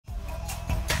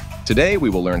Today, we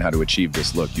will learn how to achieve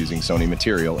this look using Sony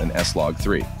material in S-Log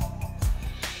 3.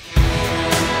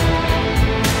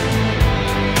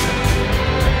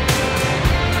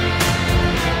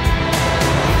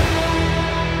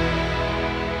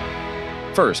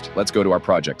 First, let's go to our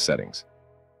project settings.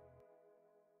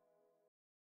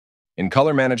 In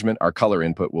color management, our color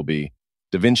input will be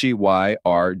Davinci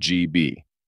YRGB.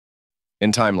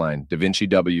 In timeline, Davinci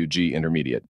WG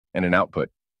Intermediate. And in output,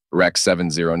 Rec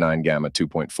 709 Gamma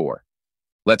 2.4.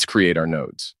 Let's create our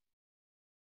nodes.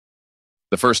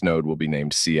 The first node will be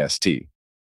named CST.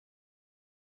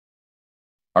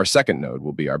 Our second node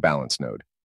will be our balance node.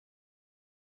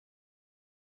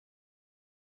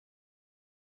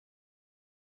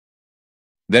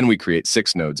 Then we create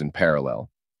 6 nodes in parallel.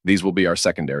 These will be our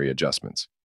secondary adjustments.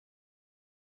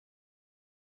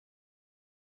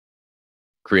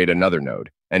 Create another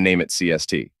node and name it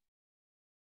CST.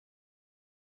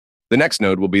 The next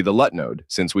node will be the LUT node,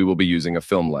 since we will be using a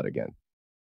film LUT again.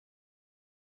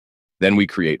 Then we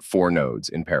create 4 nodes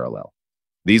in parallel.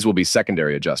 These will be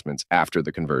secondary adjustments after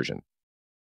the conversion.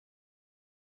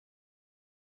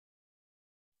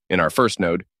 In our first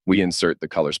node, we insert the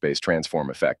color space transform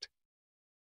effect.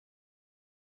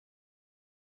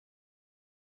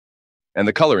 And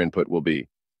the color input will be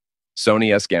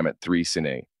Sony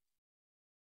a6300.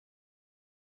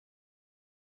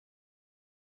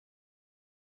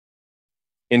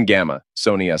 In Gamma,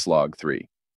 Sony S-Log 3.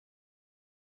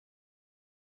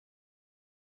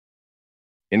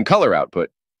 In color output,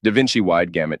 Davinci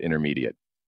Wide Gamut Intermediate.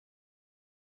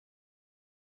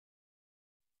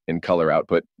 In color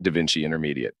output, Davinci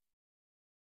Intermediate.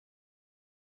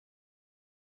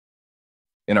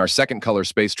 In our second color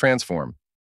space transform,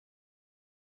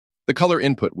 the color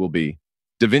input will be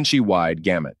Davinci Wide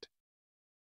Gamut.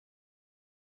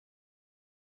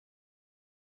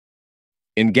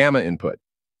 In Gamma input,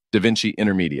 Davinci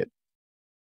Intermediate.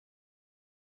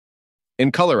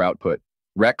 In color output,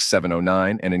 Rec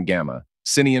 709, and in Gamma,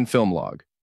 Cine Film Log.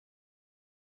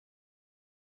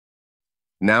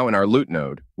 Now in our LUT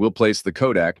node, we'll place the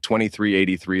Kodak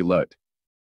 2383 LUT.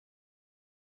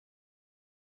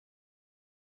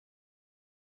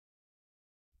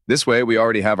 This way, we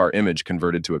already have our image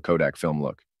converted to a Kodak film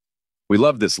look. We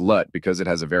love this LUT because it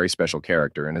has a very special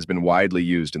character and has been widely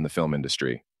used in the film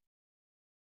industry.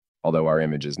 Although our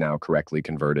image is now correctly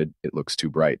converted, it looks too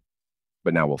bright.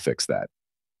 But now we'll fix that.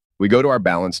 We go to our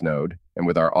balance node, and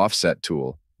with our offset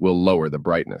tool, we'll lower the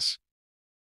brightness.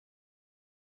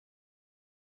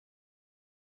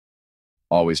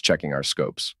 Always checking our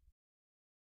scopes.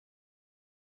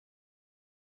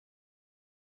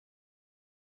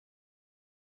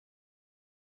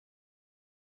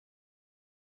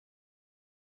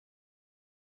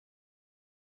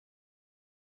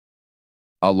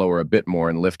 I'll lower a bit more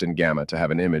and lift in Gamma to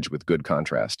have an image with good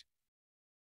contrast.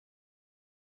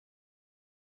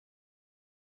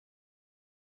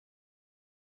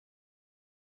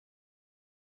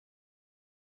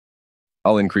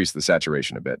 I'll increase the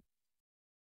saturation a bit.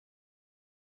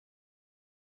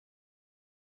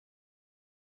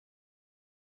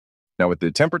 Now with the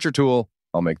temperature tool,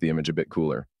 I'll make the image a bit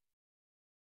cooler.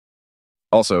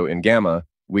 Also, in Gamma,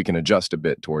 we can adjust a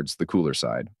bit towards the cooler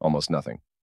side, almost nothing.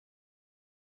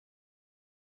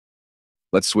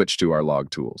 Let's switch to our log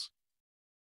tools.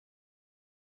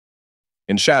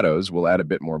 In shadows, we'll add a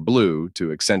bit more blue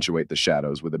to accentuate the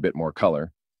shadows with a bit more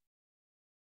color,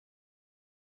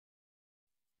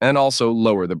 and also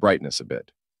lower the brightness a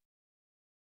bit.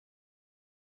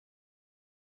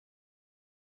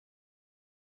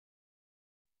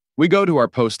 We go to our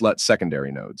post-LUT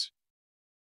secondary nodes.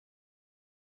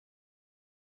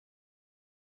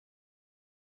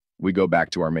 We go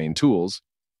back to our main tools,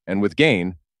 and with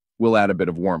gain, we'll add a bit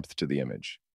of warmth to the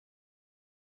image.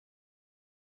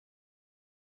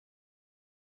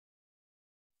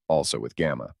 Also with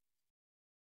Gamma.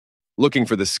 Looking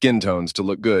for the skin tones to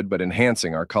look good, but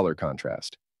enhancing our color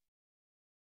contrast.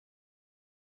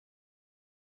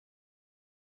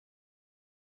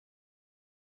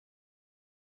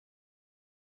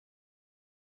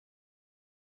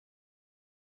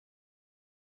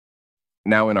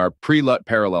 Now in our pre-LUT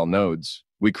parallel nodes,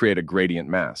 we create a gradient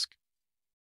mask.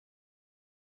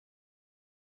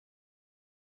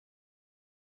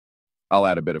 I'll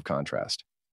add a bit of contrast.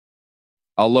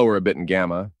 I'll lower a bit in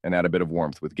Gamma and add a bit of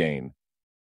warmth with gain.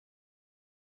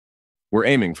 We're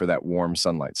aiming for that warm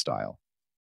sunlight style.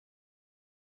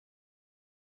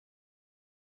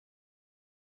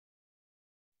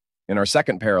 In our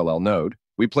second parallel node,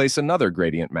 we place another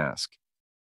gradient mask.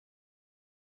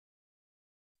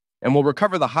 And we'll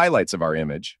recover the highlights of our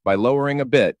image by lowering a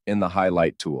bit in the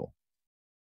highlight tool.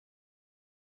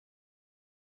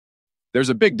 There's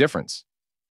a big difference.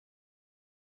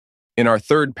 In our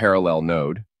third parallel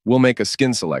node, we'll make a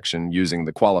skin selection using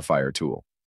the qualifier tool.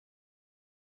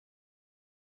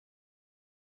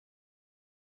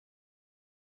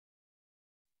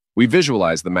 We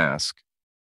visualize the mask,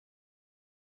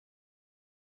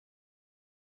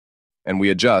 and we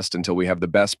adjust until we have the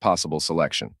best possible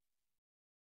selection.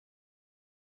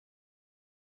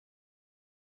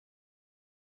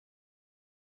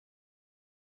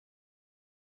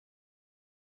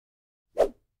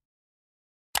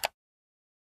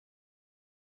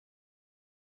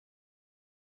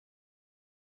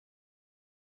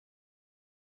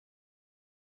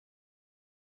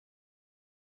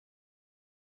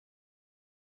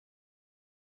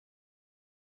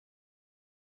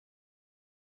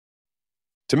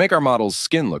 To make our model's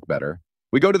skin look better,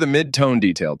 we go to the mid-tone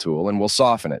detail tool and we'll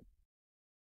soften it.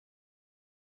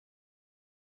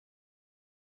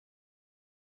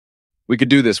 We could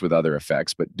do this with other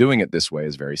effects, but doing it this way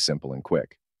is very simple and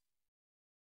quick.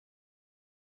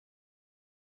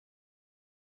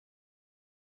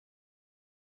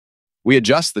 We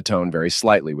adjust the tone very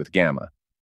slightly with gamma.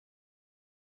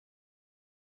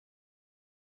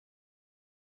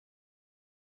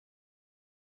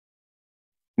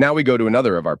 Now we go to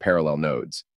another of our parallel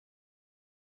nodes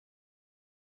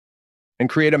and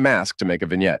create a mask to make a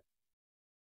vignette.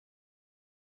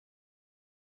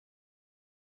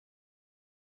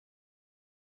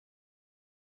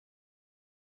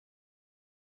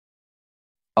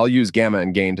 I'll use gamma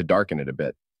and gain to darken it a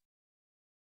bit.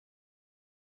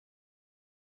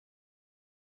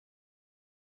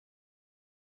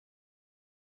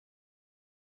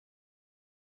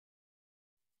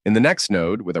 In the next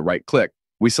node, with a right click,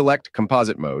 we select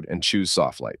Composite Mode and choose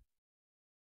Soft Light.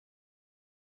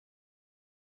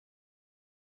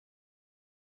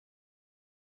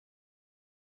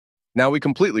 Now we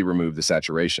completely remove the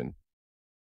saturation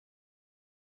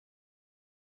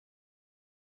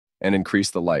and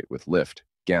increase the light with Lift,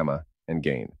 Gamma, and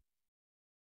Gain.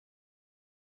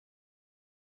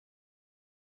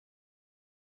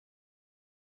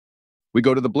 We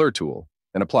go to the Blur tool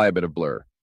and apply a bit of blur.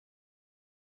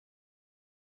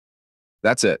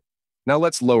 That's it. Now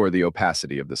let's lower the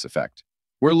opacity of this effect.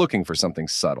 We're looking for something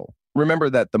subtle.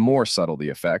 Remember that the more subtle the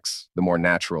effects, the more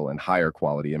natural and higher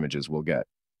quality images we'll get.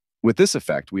 With this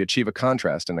effect, we achieve a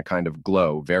contrast and a kind of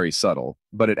glow, very subtle,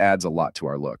 but it adds a lot to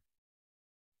our look.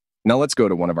 Now let's go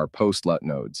to one of our post-LUT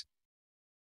nodes.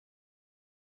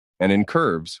 And in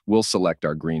curves, we'll select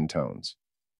our green tones.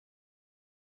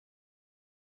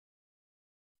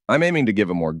 I'm aiming to give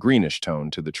a more greenish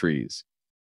tone to the trees.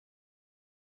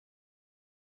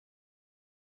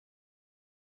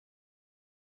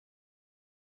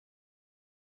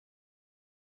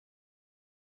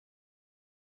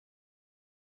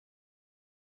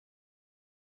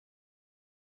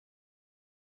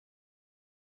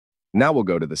 Now we'll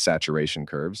go to the saturation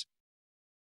curves,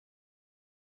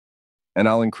 and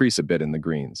I'll increase a bit in the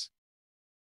greens,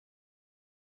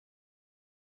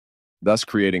 thus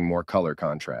creating more color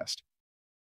contrast.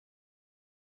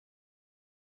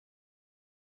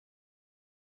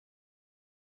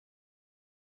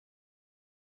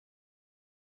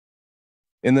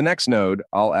 In the next node,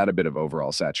 I'll add a bit of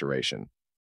overall saturation.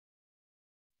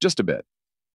 Just a bit.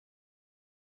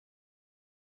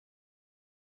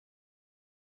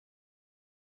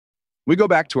 We go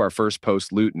back to our first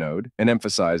post-LUT node and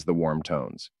emphasize the warm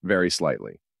tones, very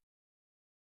slightly.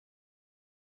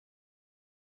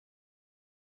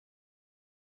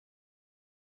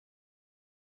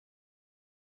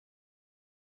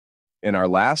 In our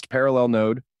last parallel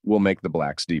node, we'll make the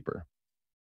blacks deeper.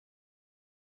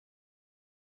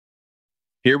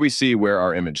 Here we see where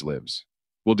our image lives.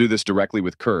 We'll do this directly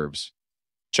with curves,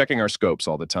 checking our scopes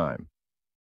all the time.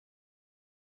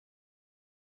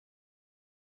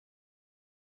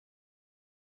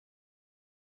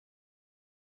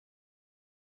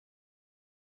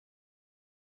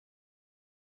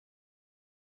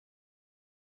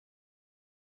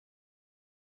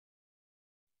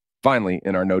 Finally,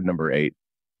 in our node number 8,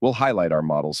 we'll highlight our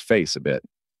model's face a bit.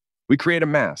 We create a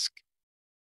mask.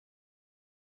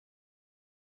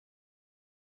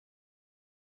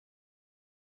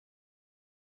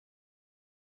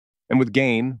 And with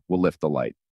gain, we'll lift the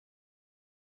light.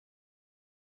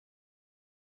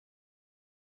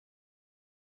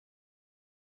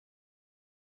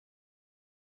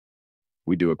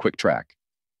 We do a quick track,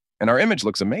 and our image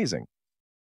looks amazing.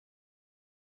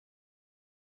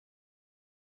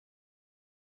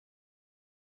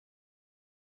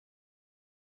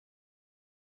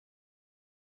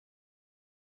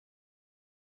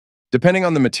 Depending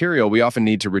on the material, we often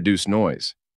need to reduce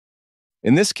noise.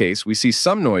 In this case, we see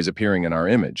some noise appearing in our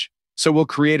image, so we'll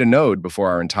create a node before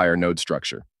our entire node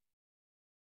structure.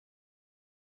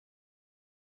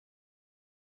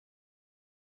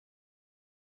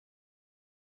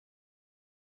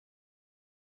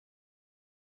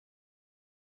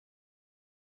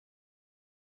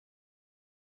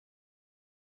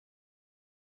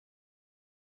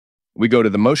 We go to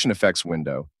the Motion Effects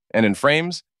window, and in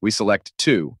Frames, we select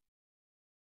 2.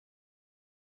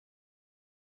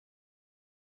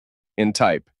 In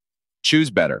Type, choose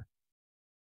Better.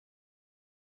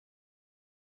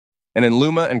 And in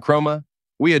Luma and Chroma,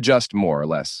 we adjust more or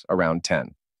less, around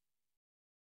 10.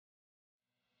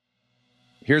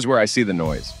 Here's where I see the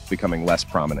noise becoming less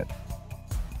prominent.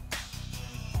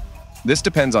 This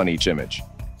depends on each image.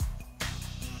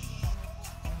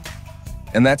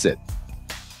 And that's it.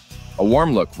 A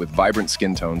warm look with vibrant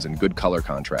skin tones and good color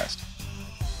contrast.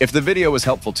 If the video was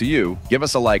helpful to you, give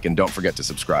us a like and don't forget to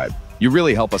subscribe. You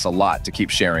really help us a lot to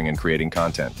keep sharing and creating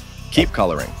content. Keep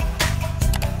coloring.